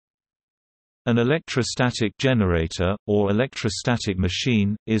An electrostatic generator, or electrostatic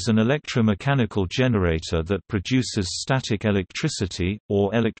machine, is an electromechanical generator that produces static electricity,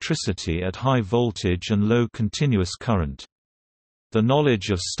 or electricity at high voltage and low continuous current. The knowledge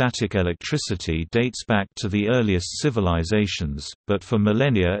of static electricity dates back to the earliest civilizations, but for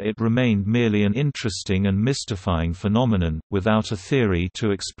millennia it remained merely an interesting and mystifying phenomenon, without a theory to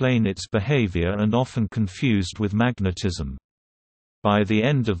explain its behavior and often confused with magnetism. By the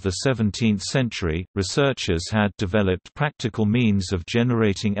end of the 17th century, researchers had developed practical means of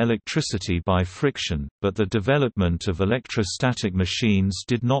generating electricity by friction, but the development of electrostatic machines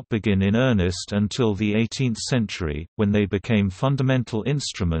did not begin in earnest until the 18th century, when they became fundamental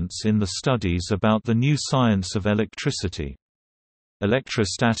instruments in the studies about the new science of electricity.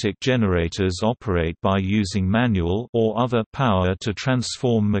 Electrostatic generators operate by using manual or other power to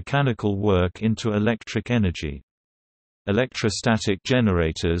transform mechanical work into electric energy. Electrostatic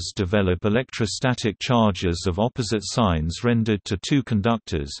generators develop electrostatic charges of opposite signs rendered to two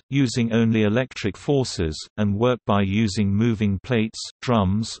conductors, using only electric forces, and work by using moving plates,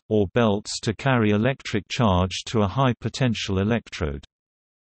 drums, or belts to carry electric charge to a high-potential electrode.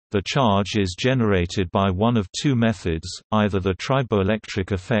 The charge is generated by one of two methods, either the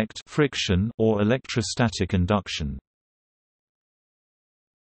triboelectric effect friction or electrostatic induction.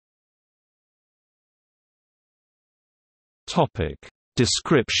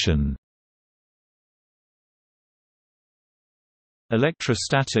 Description.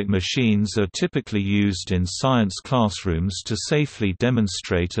 Electrostatic machines are typically used in science classrooms to safely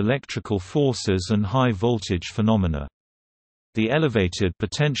demonstrate electrical forces and high-voltage phenomena. The elevated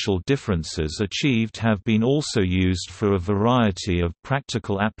potential differences achieved have been also used for a variety of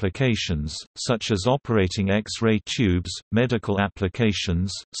practical applications, such as operating X-ray tubes, medical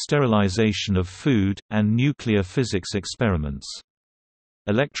applications, sterilization of food, and nuclear physics experiments.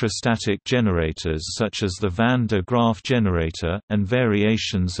 Electrostatic generators such as the Van de Graaff generator, and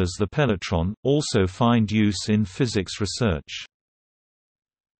variations as the Pelletron, also find use in physics research.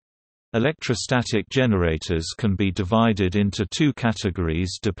 Electrostatic generators can be divided into two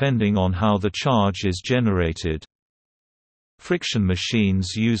categories depending on how the charge is generated. Friction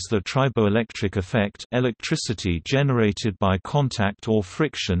machines use the triboelectric effect, electricity generated by contact or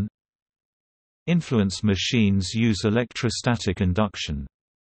friction. Influence machines use electrostatic induction.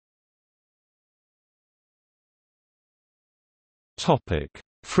 Topic: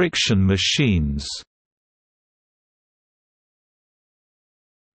 Friction machines.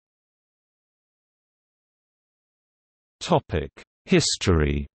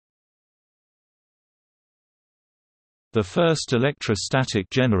 History. The first electrostatic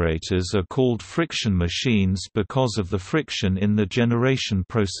generators are called friction machines because of the friction in the generation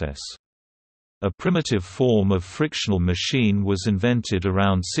process. A primitive form of frictional machine was invented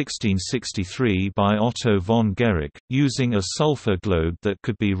around 1663 by Otto von Guericke, using a sulfur globe that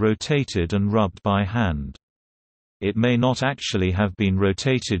could be rotated and rubbed by hand. It may not actually have been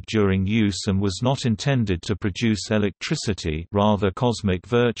rotated during use and was not intended to produce electricity, rather cosmic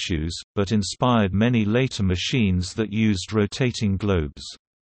virtues, but inspired many later machines that used rotating globes.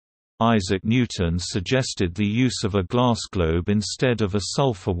 Isaac Newton suggested the use of a glass globe instead of a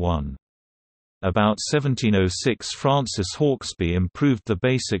sulfur one. About 1706 Francis Hawksby improved the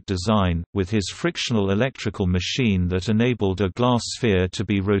basic design, with his frictional electrical machine that enabled a glass sphere to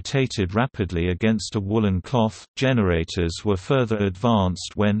be rotated rapidly against a woolen cloth. Generators were further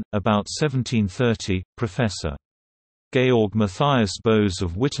advanced when, about 1730, Professor Georg Matthias Bose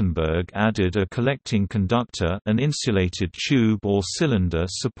of Wittenberg added a collecting conductor, an insulated tube or cylinder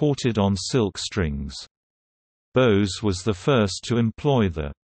supported on silk strings. Bose was the first to employ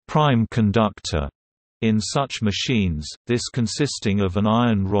the prime conductor in such machines, this consisting of an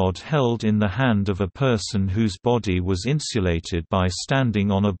iron rod held in the hand of a person whose body was insulated by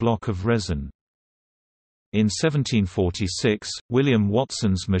standing on a block of resin. In 1746, William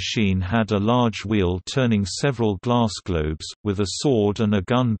Watson's machine had a large wheel turning several glass globes, with a sword and a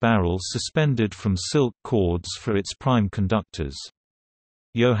gun barrel suspended from silk cords for its prime conductors.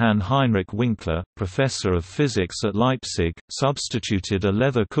 Johann Heinrich Winkler, professor of physics at Leipzig, substituted a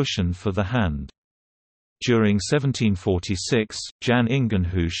leather cushion for the hand. During 1746, Jan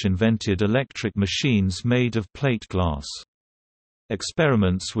Ingenhousz invented electric machines made of plate glass.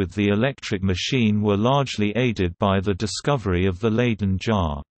 Experiments with the electric machine were largely aided by the discovery of the Leyden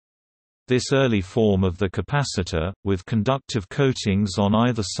jar. This early form of the capacitor, with conductive coatings on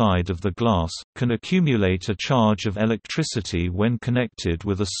either side of the glass, can accumulate a charge of electricity when connected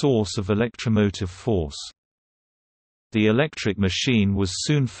with a source of electromotive force. The electric machine was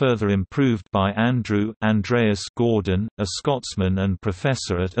soon further improved by Andreas Gordon, a Scotsman and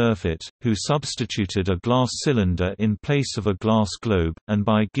professor at Erfurt, who substituted a glass cylinder in place of a glass globe, and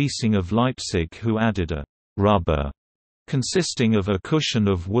by Giesing of Leipzig, who added a «rubber» consisting of a cushion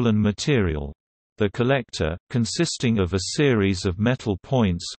of woolen material. The collector, consisting of a series of metal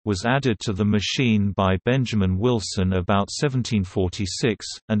points, was added to the machine by Benjamin Wilson about 1746,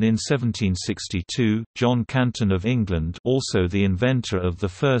 and in 1762, John Canton of England, also the inventor of the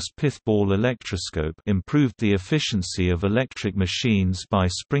first pithball electroscope, improved the efficiency of electric machines by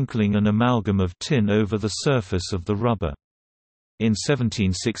sprinkling an amalgam of tin over the surface of the rubber. In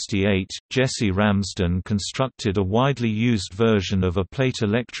 1768, Jesse Ramsden constructed a widely used version of a plate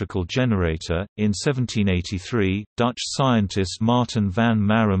electrical generator. In 1783, Dutch scientist Martin van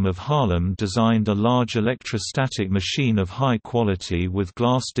Marum of Haarlem designed a large electrostatic machine of high quality with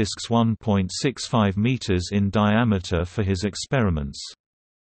glass discs 1.65 meters in diameter for his experiments.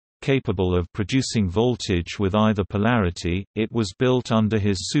 Capable of producing voltage with either polarity, it was built under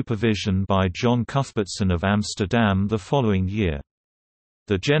his supervision by John Cuthbertson of Amsterdam the following year.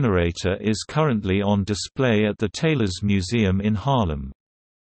 The generator is currently on display at the Taylor's Museum in Haarlem.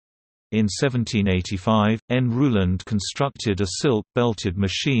 In 1785, N. Ruland constructed a silk-belted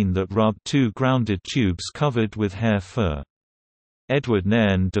machine that rubbed two grounded tubes covered with hair fur. Edward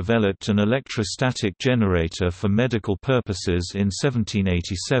Nairn developed an electrostatic generator for medical purposes in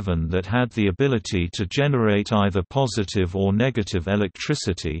 1787 that had the ability to generate either positive or negative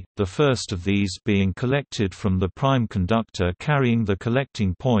electricity, the first of these being collected from the prime conductor carrying the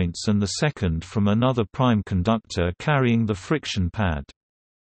collecting points and the second from another prime conductor carrying the friction pad.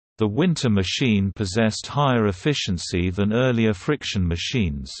 The Winter machine possessed higher efficiency than earlier friction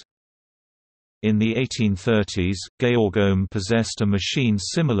machines. In the 1830s, Georg Ohm possessed a machine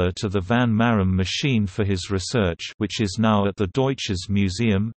similar to the Van Marum machine for his research, which is now at the Deutsches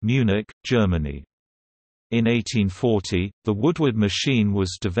Museum, Munich, Germany. In 1840, the Woodward machine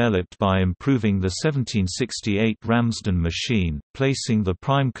was developed by improving the 1768 Ramsden machine, placing the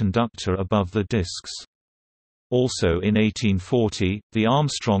prime conductor above the discs. Also in 1840, the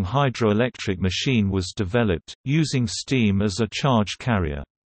Armstrong hydroelectric machine was developed, using steam as a charge carrier.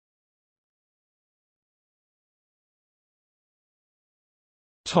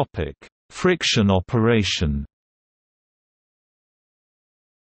 Friction operation.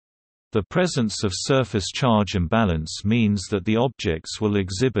 The presence of surface charge imbalance means that the objects will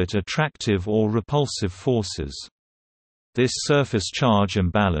exhibit attractive or repulsive forces. This surface charge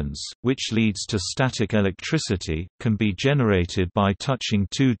imbalance, which leads to static electricity, can be generated by touching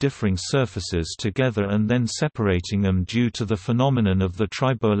two differing surfaces together and then separating them due to the phenomenon of the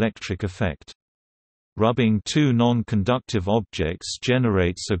triboelectric effect. Rubbing two non-conductive objects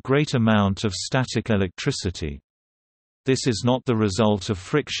generates a great amount of static electricity. This is not the result of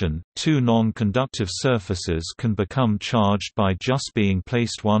friction. Two non-conductive surfaces can become charged by just being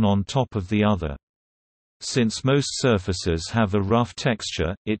placed one on top of the other. Since most surfaces have a rough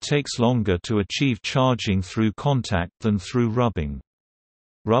texture, it takes longer to achieve charging through contact than through rubbing.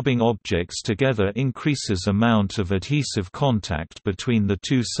 Rubbing objects together increases amount of adhesive contact between the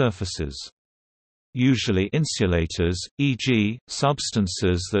two surfaces. Usually insulators, e.g.,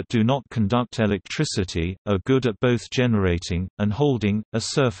 substances that do not conduct electricity, are good at both generating, and holding, a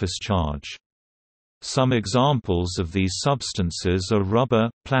surface charge. Some examples of these substances are rubber,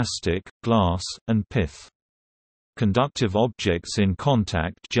 plastic, glass, and pith. Conductive objects in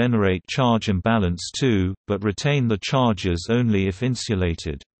contact generate charge imbalance too, but retain the charges only if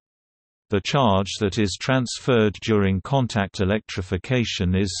insulated. The charge that is transferred during contact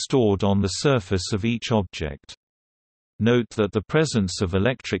electrification is stored on the surface of each object. Note that the presence of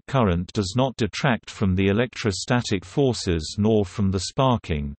electric current does not detract from the electrostatic forces nor from the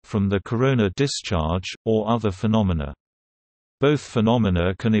sparking, from the corona discharge, or other phenomena. Both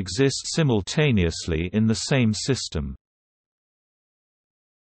phenomena can exist simultaneously in the same system.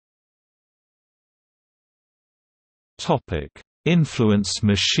 Influence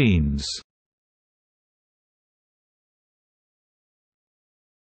machines.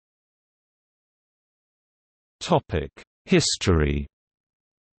 History.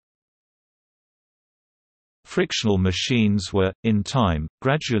 Frictional machines were, in time,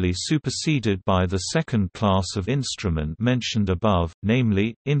 gradually superseded by the second class of instrument mentioned above,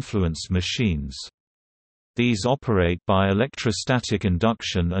 namely, influence machines. These operate by electrostatic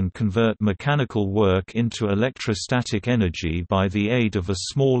induction and convert mechanical work into electrostatic energy by the aid of a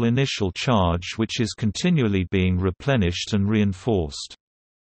small initial charge which is continually being replenished and reinforced.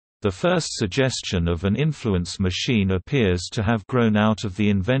 The first suggestion of an influence machine appears to have grown out of the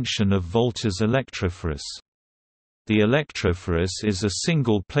invention of Volta's electrophorus. The electrophorus is a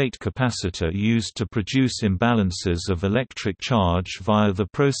single-plate capacitor used to produce imbalances of electric charge via the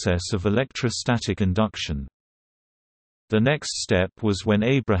process of electrostatic induction. The next step was when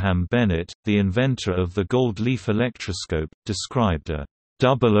Abraham Bennett, the inventor of the gold-leaf electroscope, described a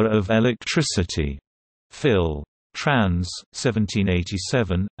 «doubler of electricity» Phil. Trans.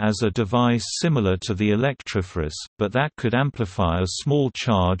 1787, as a device similar to the electrophorus, but that could amplify a small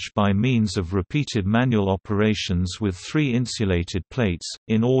charge by means of repeated manual operations with 3 insulated plates,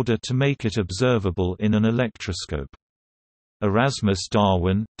 in order to make it observable in an electroscope. Erasmus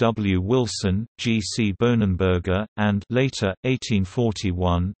Darwin, W. Wilson, G. C. Bonenberger, and later,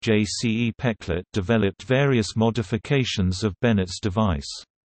 1841, J. C. E. Pecklet developed various modifications of Bennett's device.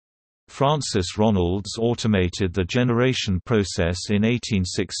 Francis Ronalds automated the generation process in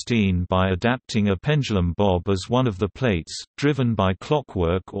 1816 by adapting a pendulum bob as one of the plates, driven by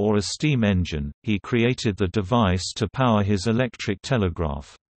clockwork or a steam engine. He created the device to power his electric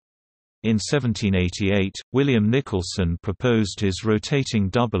telegraph. In 1788, William Nicholson proposed his rotating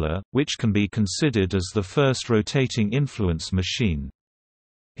doubler, which can be considered as the first rotating influence machine.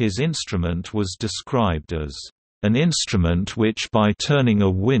 His instrument was described as an instrument which by turning a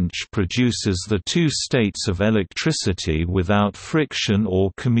winch produces the 2 states of electricity without friction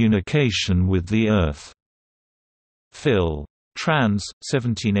or communication with the earth. Phil. Trans.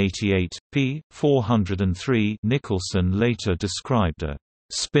 1788, p. 403. Nicholson later described a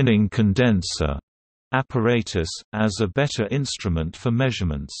spinning condenser apparatus as a better instrument for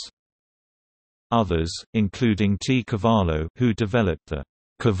measurements. Others, including T. Cavallo, who developed the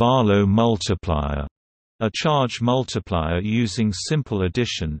Cavallo multiplier, a charge multiplier using simple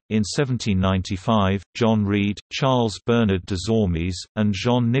addition. In 1795, John Reed, Charles Bernard Desormes, and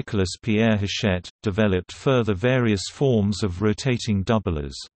Jean-Nicolas Pierre Hachette developed further various forms of rotating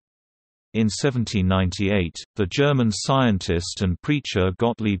doublers. In 1798, the German scientist and preacher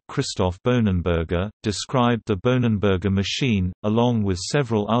Gottlieb Christoph Bonenberger described the Bonenberger machine, along with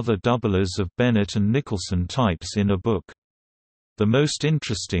several other doublers of Bennett and Nicholson types in a book. The most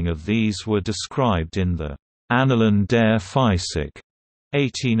interesting of these were described in the Annalen der Physik,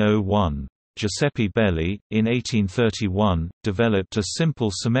 1801. Giuseppe Belli, in 1831, developed a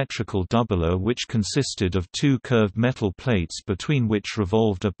simple symmetrical doubler which consisted of 2 curved metal plates between which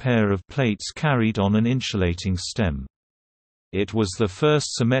revolved a pair of plates carried on an insulating stem. It was the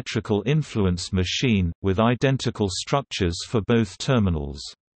first symmetrical influence machine, with identical structures for both terminals.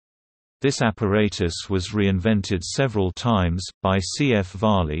 This apparatus was reinvented several times, by C. F.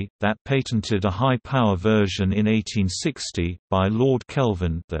 Varley, that patented a high-power version in 1860, by Lord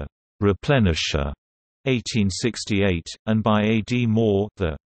Kelvin the replenisher, 1868, and by A. D. Moore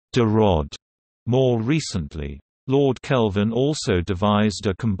the de rod, more recently. Lord Kelvin also devised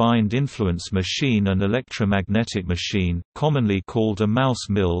a combined influence machine and electromagnetic machine, commonly called a mouse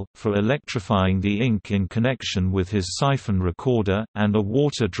mill, for electrifying the ink in connection with his siphon recorder, and a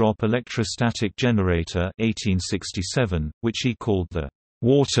water-drop electrostatic generator 1867, which he called the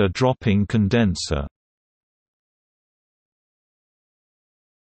water-dropping condenser.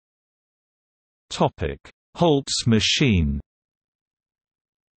 Holtz machine.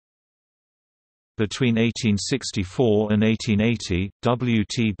 Between 1864 and 1880, W.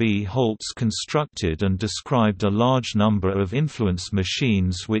 T. B. Holtz constructed and described a large number of influence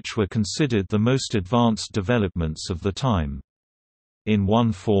machines which were considered the most advanced developments of the time. In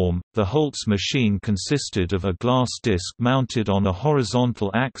one form, the Holtz machine consisted of a glass disc mounted on a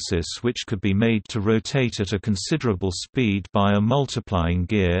horizontal axis which could be made to rotate at a considerable speed by a multiplying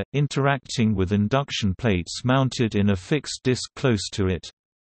gear, interacting with induction plates mounted in a fixed disc close to it.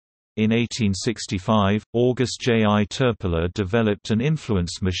 In 1865, August J. I. Terpler developed an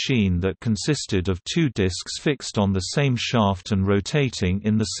influence machine that consisted of 2 discs fixed on the same shaft and rotating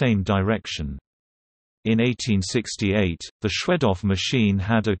in the same direction. In 1868, the Schwedoff machine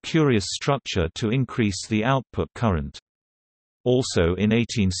had a curious structure to increase the output current. Also in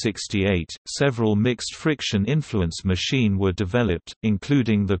 1868, several mixed-friction influence machine were developed,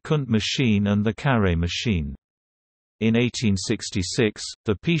 including the Kundt machine and the Carré machine. In 1866,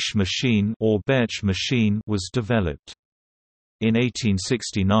 the Piche machine or Betsch machine was developed. In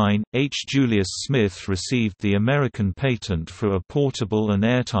 1869, H. Julius Smith received the American patent for a portable and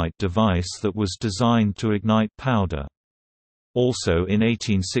airtight device that was designed to ignite powder. Also in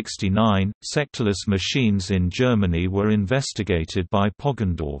 1869, sectorless machines in Germany were investigated by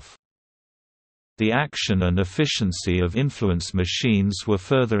Poggendorff. The action and efficiency of influence machines were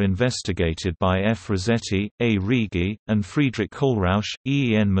further investigated by F. Rossetti, A. Righi, and Friedrich Kohlrausch.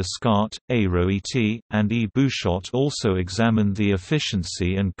 E. N. Muscat, A. Roeti, and E. Bouchot also examined the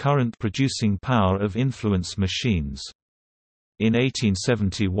efficiency and current producing power of influence machines. In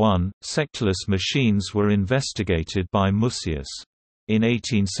 1871, sectorless machines were investigated by Musaeus. In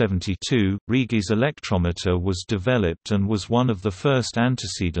 1872, Righi's electrometer was developed and was one of the first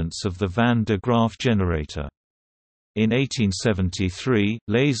antecedents of the Van de Graaff generator. In 1873,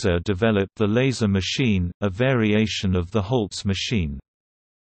 Laser developed the laser machine, a variation of the Holtz machine.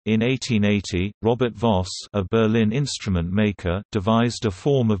 In 1880, Robert Voss, a Berlin instrument maker, devised a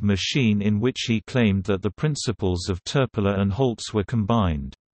form of machine in which he claimed that the principles of Toepler and Holtz were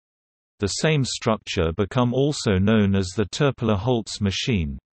combined. The same structure become also known as the Toepler-Holtz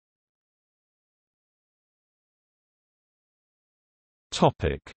machine.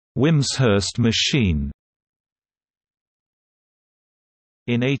 Wimshurst machine.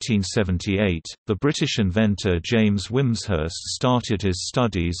 In 1878, the British inventor James Wimshurst started his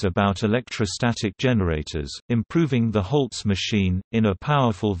studies about electrostatic generators, improving the Holtz machine, in a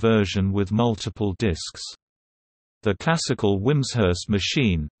powerful version with multiple discs. The classical Wimshurst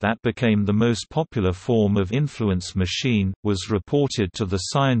machine, that became the most popular form of influence machine, was reported to the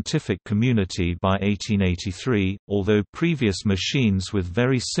scientific community by 1883, although previous machines with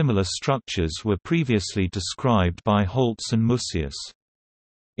very similar structures were previously described by Holtz and Musaeus.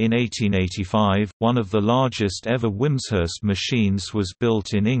 In 1885, one of the largest ever Wimshurst machines was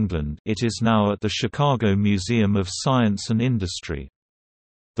built in England. It is now at the Chicago Museum of Science and Industry.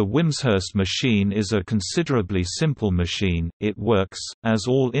 The Wimshurst machine is a considerably simple machine. It works, as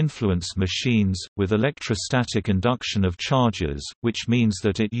all influence machines, with electrostatic induction of charges, which means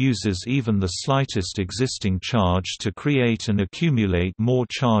that it uses even the slightest existing charge to create and accumulate more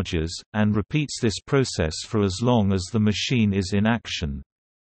charges, and repeats this process for as long as the machine is in action.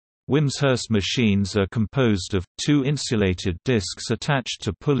 Wimshurst machines are composed of two insulated discs attached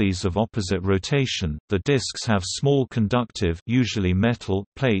to pulleys of opposite rotation. The discs have small conductive, usually metal,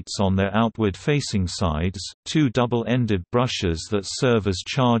 plates on their outward-facing sides, two double-ended brushes that serve as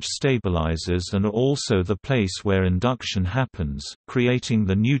charge stabilizers and are also the place where induction happens, creating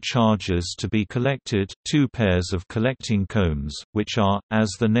the new charges to be collected, two pairs of collecting combs, which are, as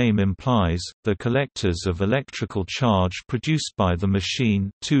the name implies, the collectors of electrical charge produced by the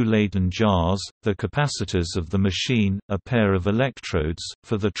machine, two Leyden jars, the capacitors of the machine, a pair of electrodes,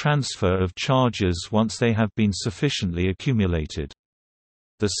 for the transfer of charges once they have been sufficiently accumulated.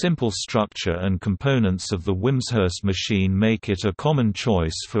 The simple structure and components of the Wimshurst machine make it a common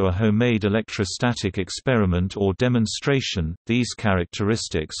choice for a homemade electrostatic experiment or demonstration. These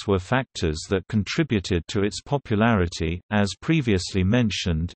characteristics were factors that contributed to its popularity. As previously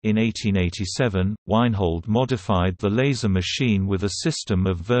mentioned, in 1887, Weinhold modified the laser machine with a system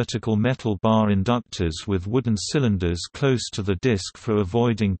of vertical metal bar inductors with wooden cylinders close to the disc for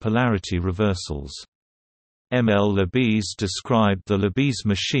avoiding polarity reversals. M. L. Lebesgue described the Lebesgue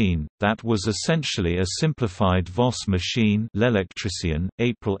machine, that was essentially a simplified Voss machine, L'Electricien,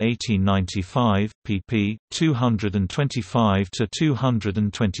 April 1895, pp.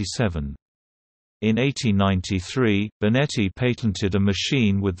 225–227. In 1893, Bonetti patented a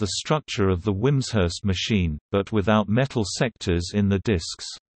machine with the structure of the Wimshurst machine, but without metal sectors in the discs.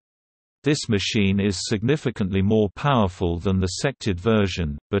 This machine is significantly more powerful than the sectored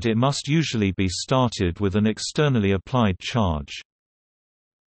version, but it must usually be started with an externally applied charge.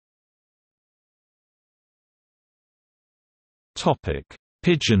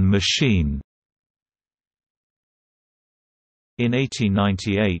 Pidgeon machine. In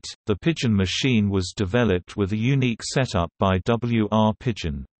 1898, the Pidgeon machine was developed with a unique setup by W. R.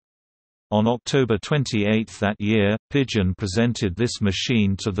 Pidgeon. On October 28 that year, Pidgeon presented this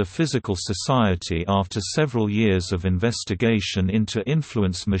machine to the Physical Society after several years of investigation into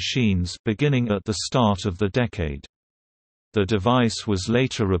influence machines beginning at the start of the decade. The device was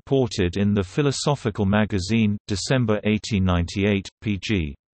later reported in the Philosophical Magazine, December 1898,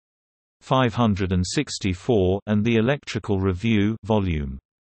 pg. 564, and the Electrical Review, Vol.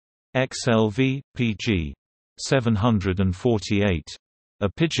 XLV, pg. 748. A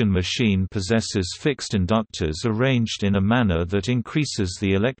Pidgeon machine possesses fixed inductors arranged in a manner that increases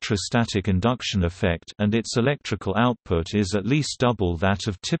the electrostatic induction effect, and its electrical output is at least double that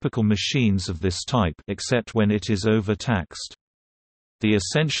of typical machines of this type, except when it is overtaxed. The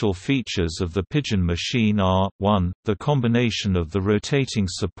essential features of the Pidgeon machine are, 1, the combination of the rotating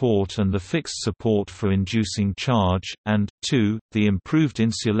support and the fixed support for inducing charge, and, 2, the improved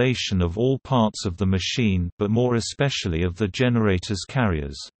insulation of all parts of the machine but more especially of the generator's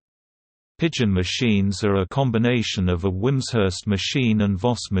carriers. Pidgeon machines are a combination of a Wimshurst machine and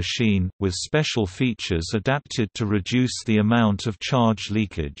Voss machine, with special features adapted to reduce the amount of charge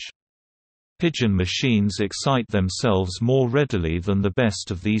leakage. Pidgeon machines excite themselves more readily than the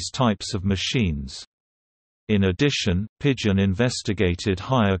best of these types of machines. In addition, Pidgeon investigated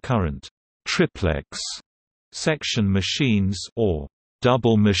higher current triplex section machines or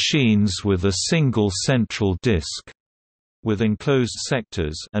double machines with a single central disc with enclosed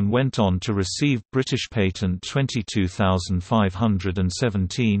sectors, and went on to receive British patent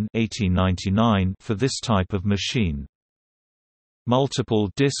 22517 (1899) for this type of machine. Multiple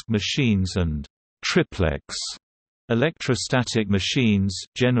disc machines and triplex electrostatic machines,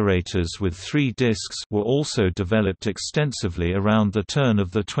 generators with 3 discs, were also developed extensively around the turn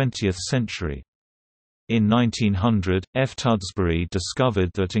of the 20th century. In 1900, F. Tudsbury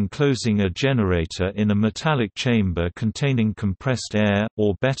discovered that enclosing a generator in a metallic chamber containing compressed air,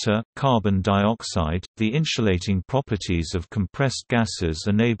 or better, carbon dioxide, the insulating properties of compressed gases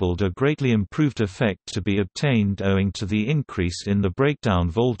enabled a greatly improved effect to be obtained owing to the increase in the breakdown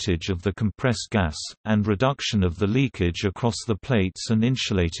voltage of the compressed gas, and reduction of the leakage across the plates and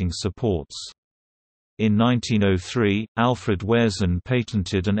insulating supports. In 1903, Alfred Wehrson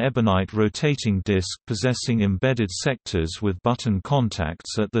patented an ebonite rotating disc possessing embedded sectors with button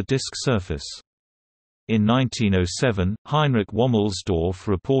contacts at the disc surface. In 1907, Heinrich Wommelsdorf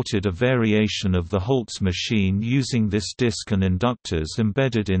reported a variation of the Holtz machine using this disc and inductors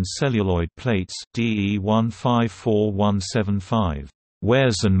embedded in celluloid plates, DE 154175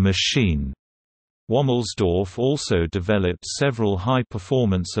 Wehrson machine. Wommelsdorf also developed several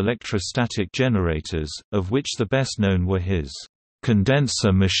high-performance electrostatic generators, of which the best known were his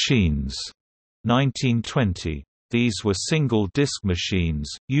condenser machines, 1920. These were single-disc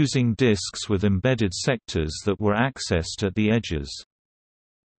machines, using discs with embedded sectors that were accessed at the edges.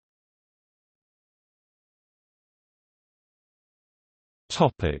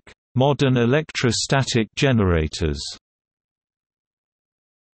 Modern electrostatic generators.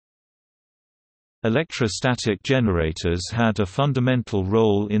 Electrostatic generators had a fundamental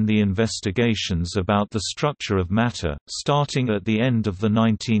role in the investigations about the structure of matter, starting at the end of the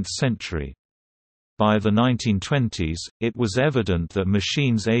 19th century. By the 1920s, it was evident that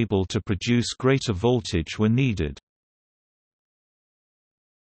machines able to produce greater voltage were needed.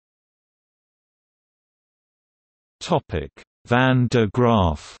 Van de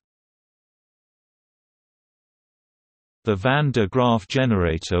Graaff. The Van de Graaff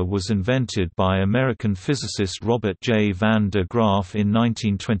generator was invented by American physicist Robert J. Van de Graaff in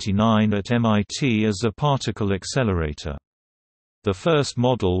 1929 at MIT as a particle accelerator. The first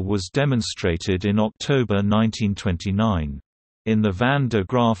model was demonstrated in October 1929. In the Van de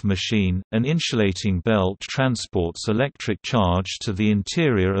Graaff machine, an insulating belt transports electric charge to the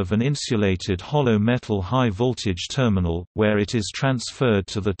interior of an insulated hollow metal high-voltage terminal, where it is transferred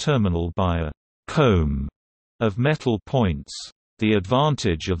to the terminal by a comb of metal points. The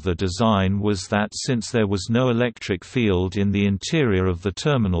advantage of the design was that since there was no electric field in the interior of the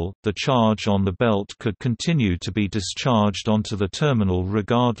terminal, the charge on the belt could continue to be discharged onto the terminal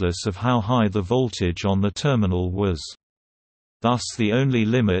regardless of how high the voltage on the terminal was. Thus the only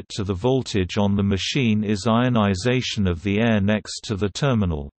limit to the voltage on the machine is ionization of the air next to the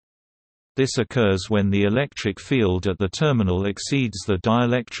terminal. This occurs when the electric field at the terminal exceeds the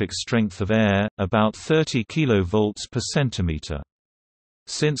dielectric strength of air, about 30 kV per centimeter.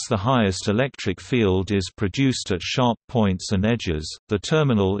 Since the highest electric field is produced at sharp points and edges, the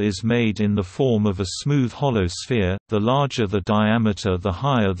terminal is made in the form of a smooth hollow sphere. The larger the diameter, the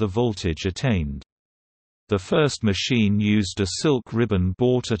higher the voltage attained. The first machine used a silk ribbon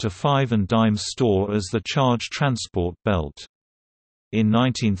bought at a 5 and dime store as the charge transport belt. In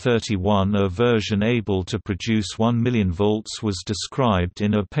 1931 a version able to produce 1 million volts was described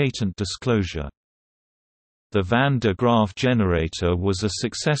in a patent disclosure. The Van de Graaff generator was a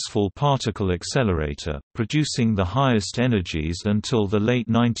successful particle accelerator, producing the highest energies until the late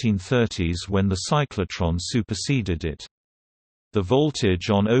 1930s when the cyclotron superseded it. The voltage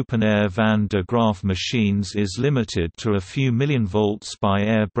on open-air Van de Graaff machines is limited to a few million volts by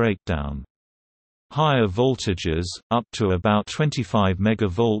air breakdown. Higher voltages, up to about 25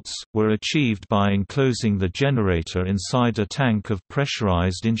 MV, were achieved by enclosing the generator inside a tank of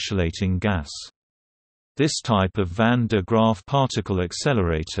pressurized insulating gas. This type of Van de Graaff particle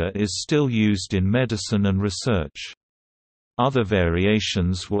accelerator is still used in medicine and research. Other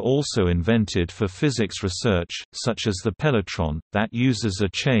variations were also invented for physics research, such as the pelletron, that uses a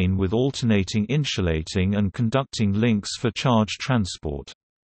chain with alternating insulating and conducting links for charge transport.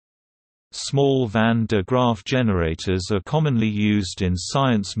 Small van de Graaff generators are commonly used in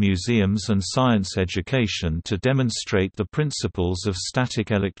science museums and science education to demonstrate the principles of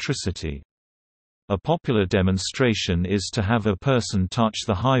static electricity. A popular demonstration is to have a person touch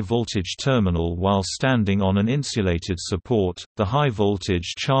the high-voltage terminal while standing on an insulated support. The high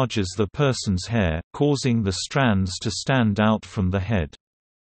voltage charges the person's hair, causing the strands to stand out from the head.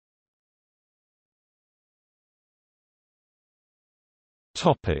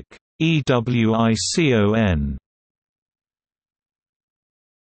 Topic: EWICON.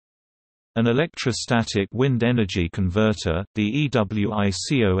 An electrostatic wind energy converter, the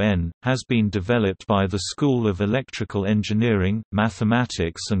EWICON, has been developed by the School of Electrical Engineering,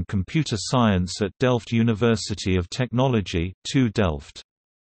 Mathematics and Computer Science at Delft University of Technology, 2 Delft.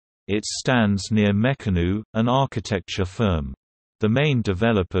 It stands near Mecanoo, an architecture firm. The main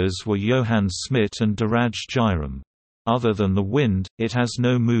developers were Johan Smit and Daraj Jairam. Other than the wind, it has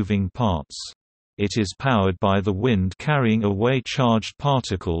no moving parts. It is powered by the wind carrying away charged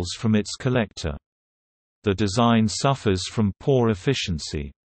particles from its collector. The design suffers from poor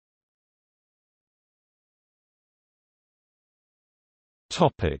efficiency.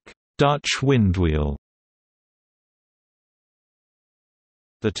 Dutch Windwheel.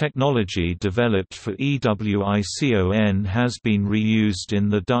 The technology developed for EWICON has been reused in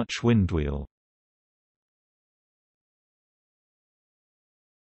the Dutch Windwheel.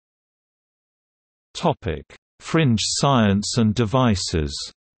 Fringe science and devices.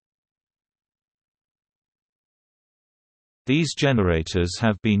 These generators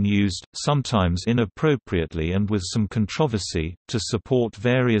have been used, sometimes inappropriately and with some controversy, to support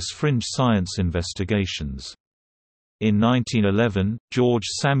various fringe science investigations. In 1911, George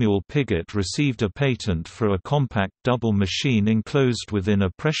Samuel Pigott received a patent for a compact double machine enclosed within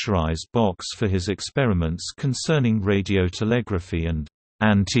a pressurized box for his experiments concerning radiotelegraphy and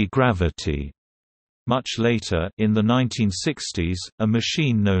anti-gravity. Much later, in the 1960s, a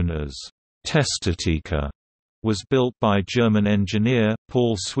machine known as Testatika was built by German engineer,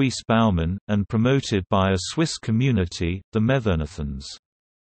 Paul Suisse Baumann, and promoted by a Swiss community, the Methernathans.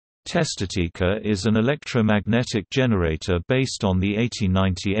 Testatika is an electromagnetic generator based on the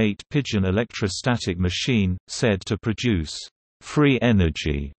 1898 Pidgeon electrostatic machine, said to produce free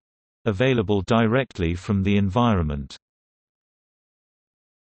energy available directly from the environment.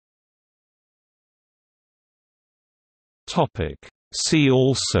 See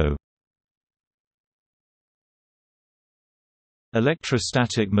also: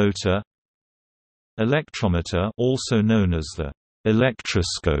 electrostatic motor, electrometer, also known as the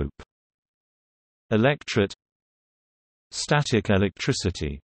electroscope, electret, static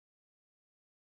electricity.